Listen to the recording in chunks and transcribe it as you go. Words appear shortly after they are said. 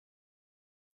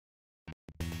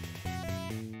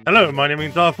Hello, my name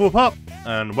is Pop,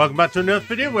 and welcome back to another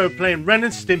video where we're playing Ren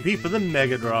and Stimpy for the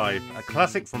Mega Drive. A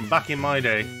classic from back in my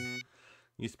day.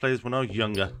 Used to play this when I was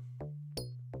younger.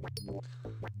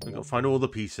 We've got to find all the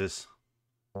pieces.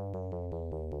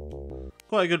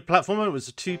 Quite a good platformer. It was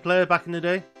a 2-player back in the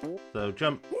day. So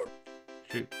jump,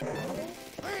 shoot.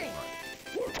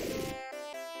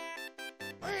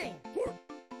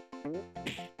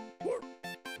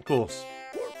 Of course.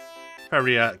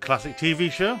 Very classic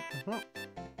TV show. Right.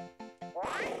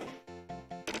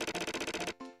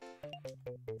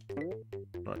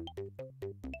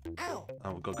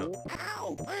 Oh, we've got to go.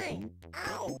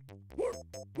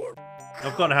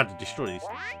 I've got to have to destroy these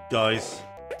guys.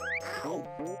 Oh,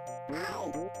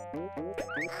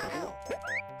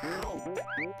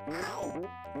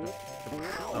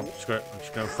 screw it. I'm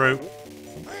just going through.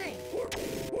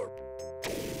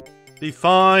 Be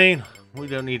fine. We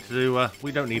don't need to do.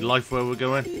 We don't need life where we're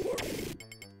going.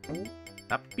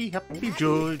 Happy, happy,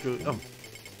 joy, joy. Oh,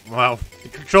 wow. The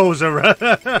controls are.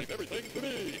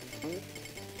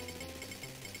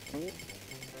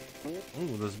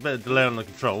 Ooh, there's a bit of delay on the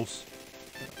controls.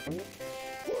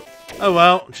 Oh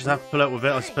well, just have to pull up with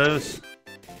it, I suppose.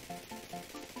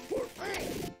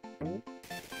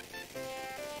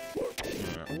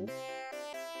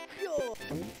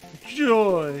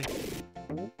 Joy.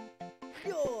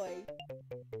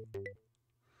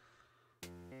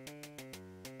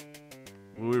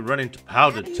 We run into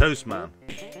Powdered Toast Man.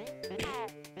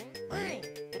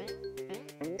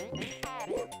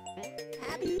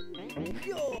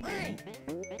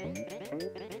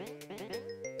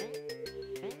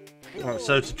 Right,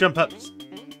 so to jump up to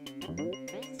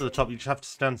the top, you just have to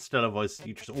stand still, otherwise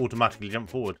you just automatically jump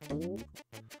forward.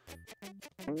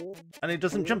 And it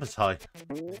doesn't jump as high.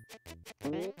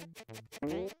 Oh,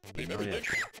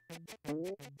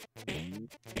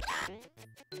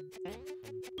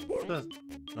 yeah.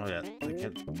 Oh yeah, they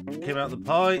came out of the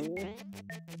pie.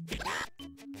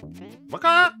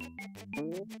 Waka!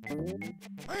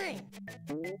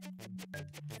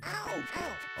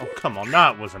 Oh, come on,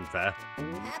 that wasn't fair.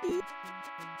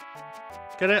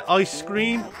 Get it? Ice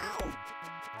cream?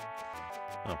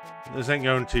 Oh, this ain't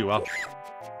going too well.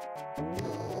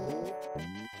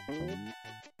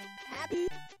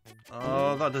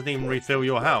 Oh, that doesn't even refill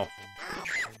your health.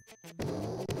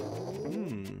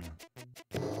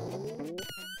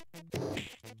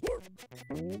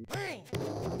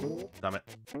 Damn it.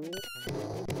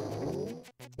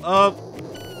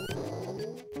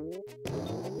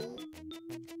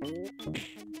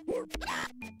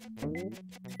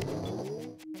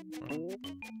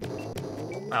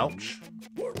 Ouch.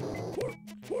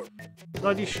 Can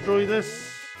I destroy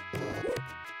this?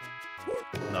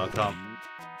 No, I can't.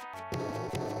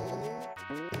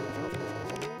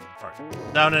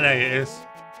 Right. Down in A it is.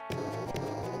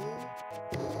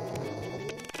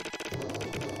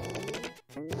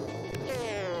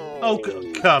 Oh,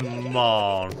 come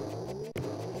on.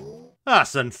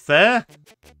 That's unfair.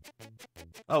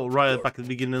 Oh, right back at the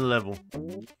beginning of the level.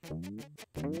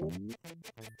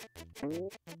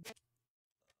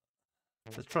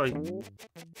 Let's try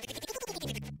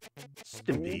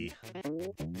Stimpy.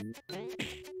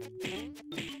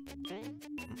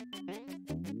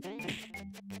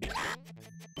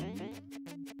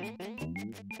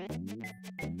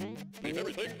 Leave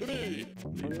everything to me.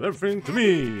 Leave everything to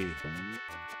me.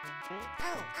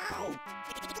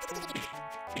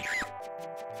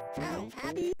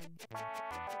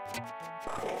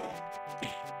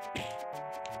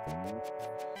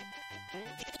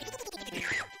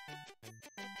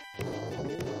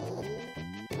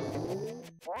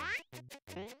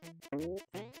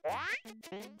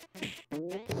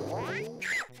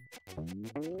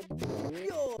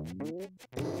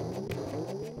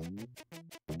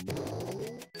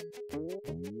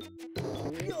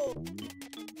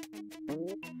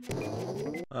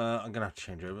 I'm gonna have to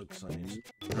change over because I need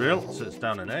to drill, so it's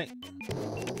down in A.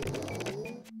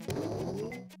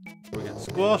 We get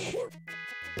squash.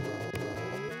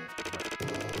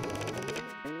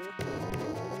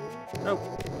 Nope.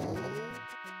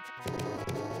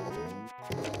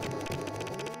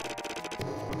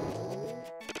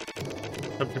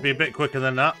 Hope to be a bit quicker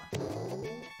than that.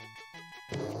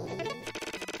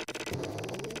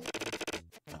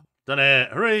 Done it!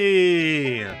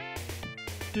 Hooray!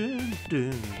 Dun,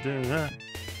 dun, dun.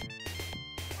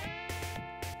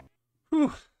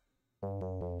 Whew.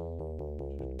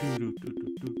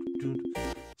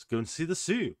 Let's go and see the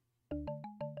zoo.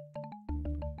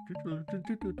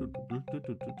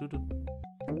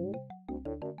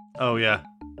 Oh yeah.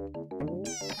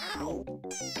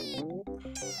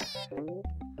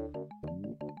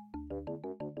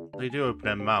 They do open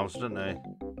their mouths, don't they?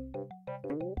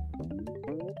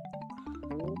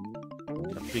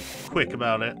 be quick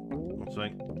about it. Or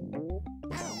something.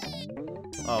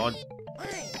 Oh,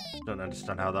 I don't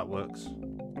understand how that works.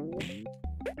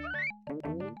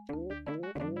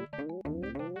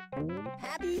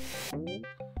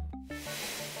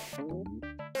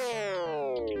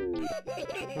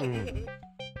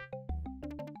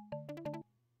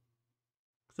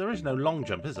 There is no long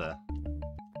jump, is there? I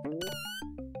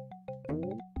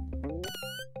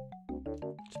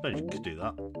suppose you could do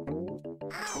that.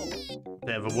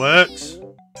 Never works.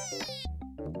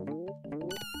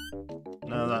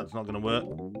 No, that's not going to work.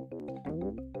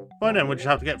 Well then, we'll just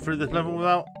have to get through this level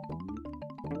without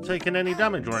taking any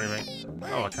damage or anything.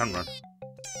 Oh, I can run.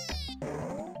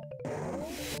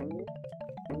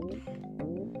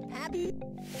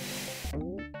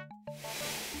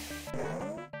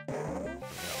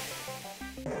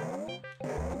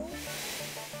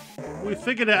 We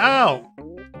figured it out!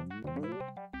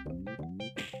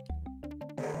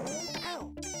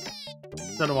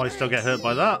 Don't know why I still get hurt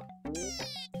by that.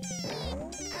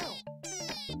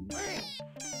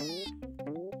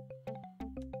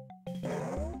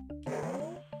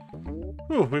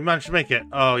 Ooh, we managed to make it.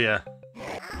 Oh, yeah.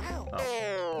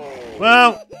 Oh.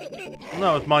 Well,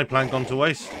 that was my plan gone to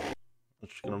waste. I'm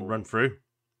just going to run through.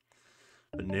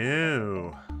 But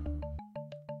no.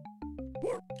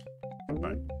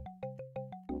 Right.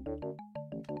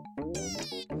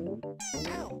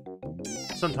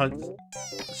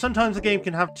 Sometimes the game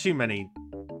can have too many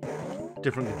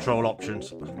different control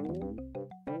options.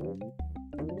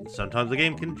 Sometimes the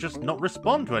game can just not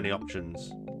respond to any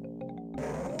options.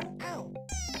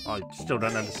 I still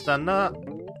don't understand that.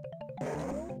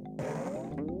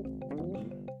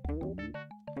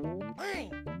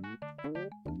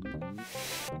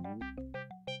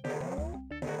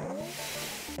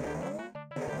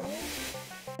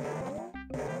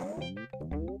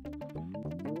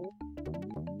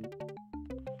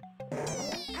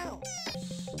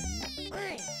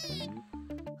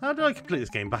 How did I complete this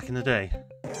game back in the day?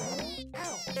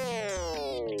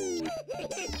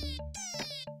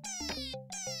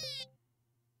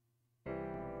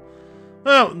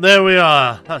 Well, there we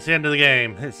are. That's the end of the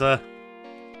game. It's definitely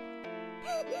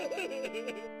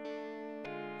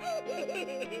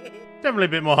a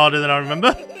bit more harder than I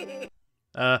remember.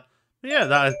 But yeah,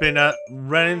 that has been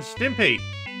Ren and Stimpy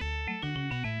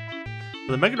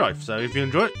for the Mega Drive. So if you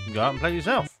enjoy it, go out and play it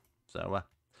yourself. So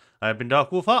I've been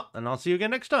Dark Wolf Hart, and I'll see you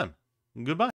again next time. Goodbye.